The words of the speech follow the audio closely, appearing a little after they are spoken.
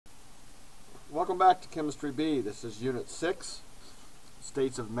Welcome back to Chemistry B. This is Unit 6,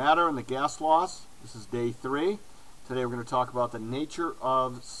 States of Matter and the Gas Laws. This is Day 3. Today we're going to talk about the nature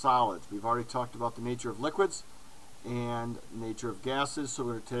of solids. We've already talked about the nature of liquids and nature of gases, so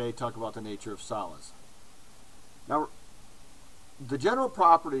we're going to today talk about the nature of solids. Now, the general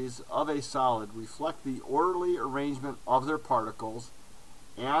properties of a solid reflect the orderly arrangement of their particles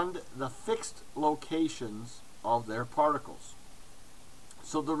and the fixed locations of their particles.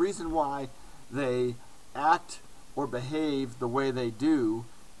 So the reason why they act or behave the way they do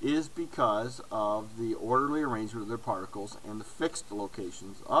is because of the orderly arrangement of their particles and the fixed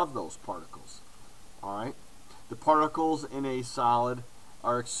locations of those particles. All right? The particles in a solid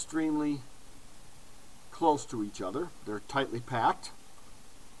are extremely close to each other. They're tightly packed.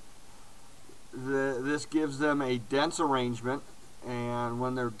 This gives them a dense arrangement, and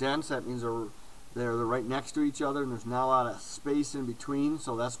when they're dense, that means they're right next to each other and there's not a lot of space in between,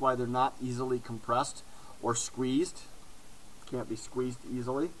 so that's why they're not easily compressed or squeezed. Can't be squeezed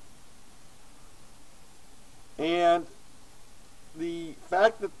easily. And the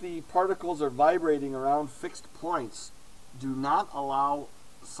fact that the particles are vibrating around fixed points do not allow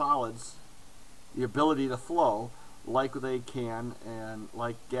solids the ability to flow like they can, and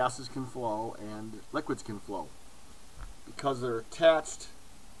like gases can flow and liquids can flow. Because they're attached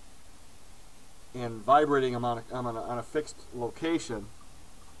and vibrating on a fixed location,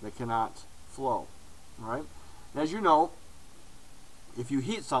 they cannot flow. Right? As you know, if you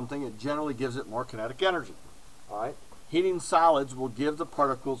heat something, it generally gives it more kinetic energy. All right? Heating solids will give the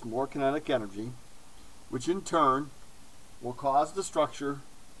particles more kinetic energy, which in turn will cause the structure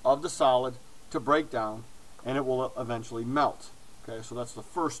of the solid to break down, and it will eventually melt. Okay, so that's the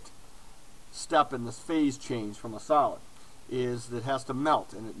first step in this phase change from a solid, is that it has to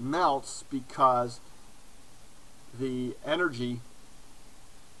melt, and it melts because the energy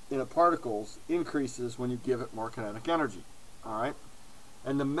in the particles increases when you give it more kinetic energy. All right,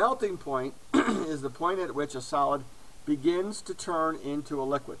 and the melting point is the point at which a solid begins to turn into a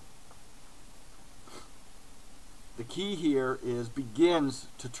liquid. The key here is begins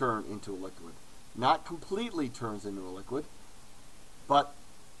to turn into a liquid, not completely turns into a liquid, but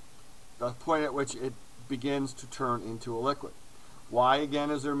the point at which it begins to turn into a liquid. Why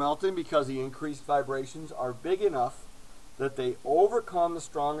again is there melting? Because the increased vibrations are big enough that they overcome the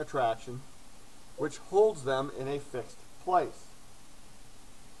strong attraction which holds them in a fixed place.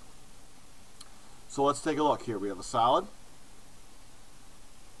 So let's take a look here. We have a solid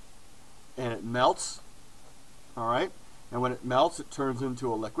and it melts. All right, and when it melts it turns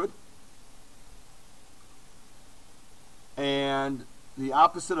into a liquid. And the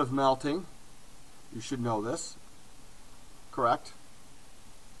opposite of melting, you should know this, correct?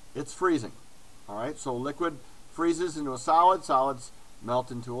 It's freezing. All right, so liquid freezes into a solid, solids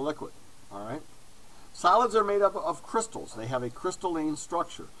melt into a liquid. All right, solids are made up of crystals. They have a crystalline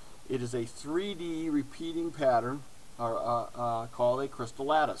structure. It is a 3D repeating pattern, called a crystal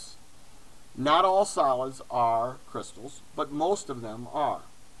lattice. Not all solids are crystals, but most of them are.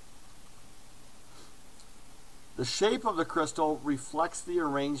 The shape of the crystal reflects the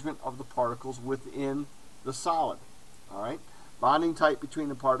arrangement of the particles within the solid. All right? Bonding type between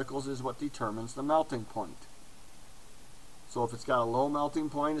the particles is what determines the melting point. So if it's got a low melting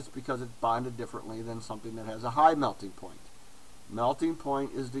point, it's because it's bonded differently than something that has a high melting point. Melting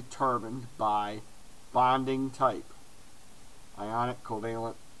point is determined by bonding type. Ionic,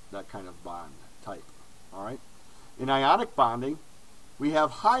 covalent, that kind of bond type. All right? In ionic bonding, we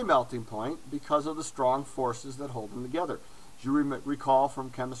have high melting point because of the strong forces that hold them together. As you recall from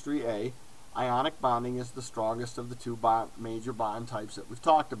Chemistry A, ionic bonding is the strongest of the two major bond types that we've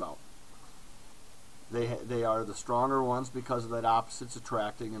talked about. They are the stronger ones because of that opposites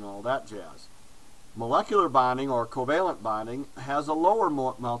attracting and all that jazz. Molecular bonding or covalent bonding has a lower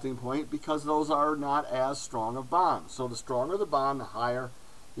melting point because those are not as strong of bonds. So the stronger the bond, the higher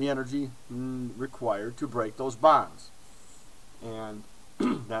the energy required to break those bonds. And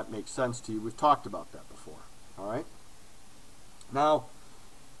that makes sense to you. We've talked about that before. All right? Now,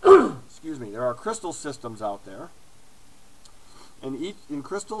 excuse me, there are crystal systems out there. And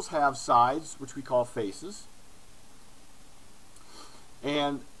crystals have sides, which we call faces.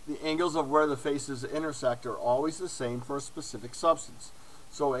 And the angles of where the faces intersect are always the same for a specific substance.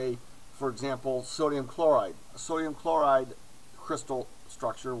 So for example, sodium chloride. A sodium chloride crystal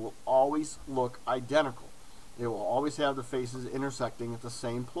structure will always look identical. It will always have the faces intersecting at the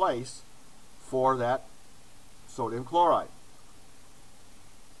same place for that sodium chloride.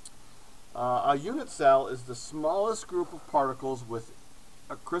 A unit cell is the smallest group of particles with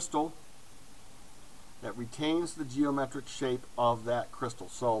a crystal that retains the geometric shape of that crystal.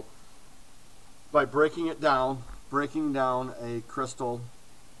 So by breaking down a crystal.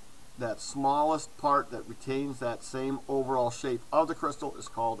 That smallest part that retains that same overall shape of the crystal is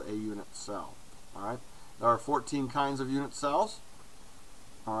called a unit cell. All right. There are 14 kinds of unit cells.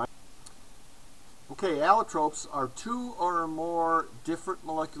 All right. Okay, allotropes are two or more different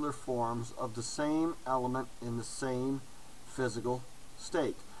molecular forms of the same element in the same physical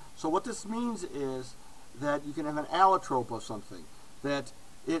state. So what this means is that you can have an allotrope of something, that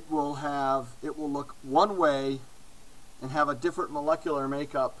it will look one way and have a different molecular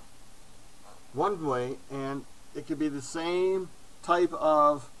makeup one way, and it could be the same type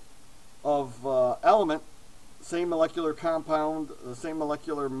of element, same molecular compound, the same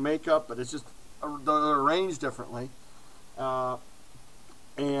molecular makeup, but it's just they're arranged differently.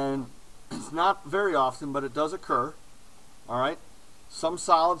 And it's not very often, but it does occur. All right. Some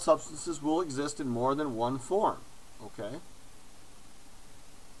solid substances will exist in more than one form. Okay.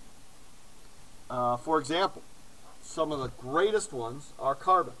 For example, some of the greatest ones are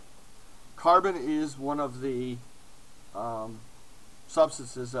carbon. Carbon is one of the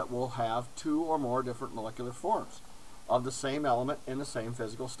substances that will have two or more different molecular forms of the same element in the same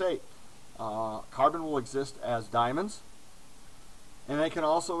physical state. Carbon will exist as diamonds, and they can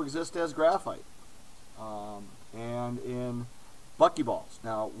also exist as graphite and in buckyballs.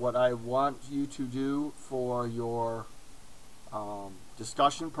 Now, what I want you to do for your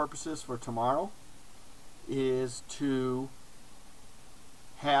discussion purposes for tomorrow is to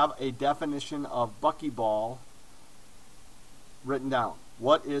have a definition of buckyball written down.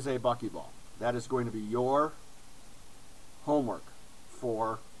 What is a buckyball? That is going to be your homework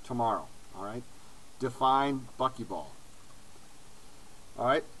for tomorrow. All right? Define buckyball. All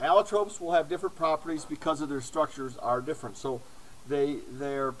right? Allotropes will have different properties because of their structures are different. So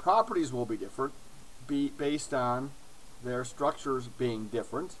their properties will be different based on their structures being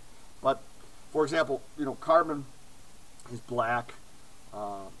different. But for example, carbon is black.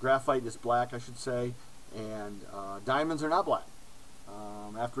 Graphite is black, I should say, and diamonds are not black.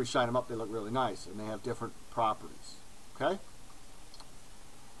 After we shine them up, they look really nice, and they have different properties. Okay?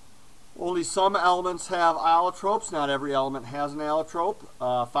 Only some elements have allotropes. Not every element has an allotrope.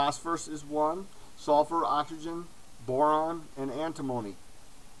 Phosphorus is one. Sulfur, oxygen, boron, and antimony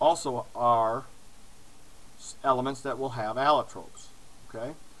also are elements that will have allotropes.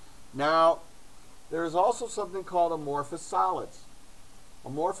 Okay? Now, there is also something called amorphous solids.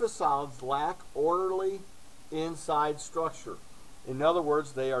 Amorphous solids lack orderly inside structure. In other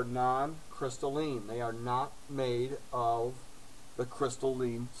words, they are non-crystalline. They are not made of the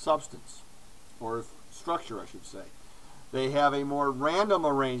crystalline substance, or structure, I should say. They have a more random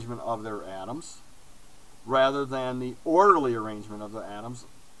arrangement of their atoms rather than the orderly arrangement of the atoms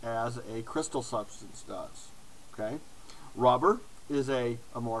as a crystal substance does. Okay? Rubber is an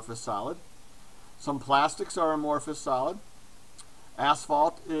amorphous solid. Some plastics are amorphous solid.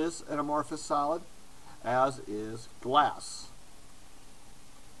 Asphalt is an amorphous solid, as is glass.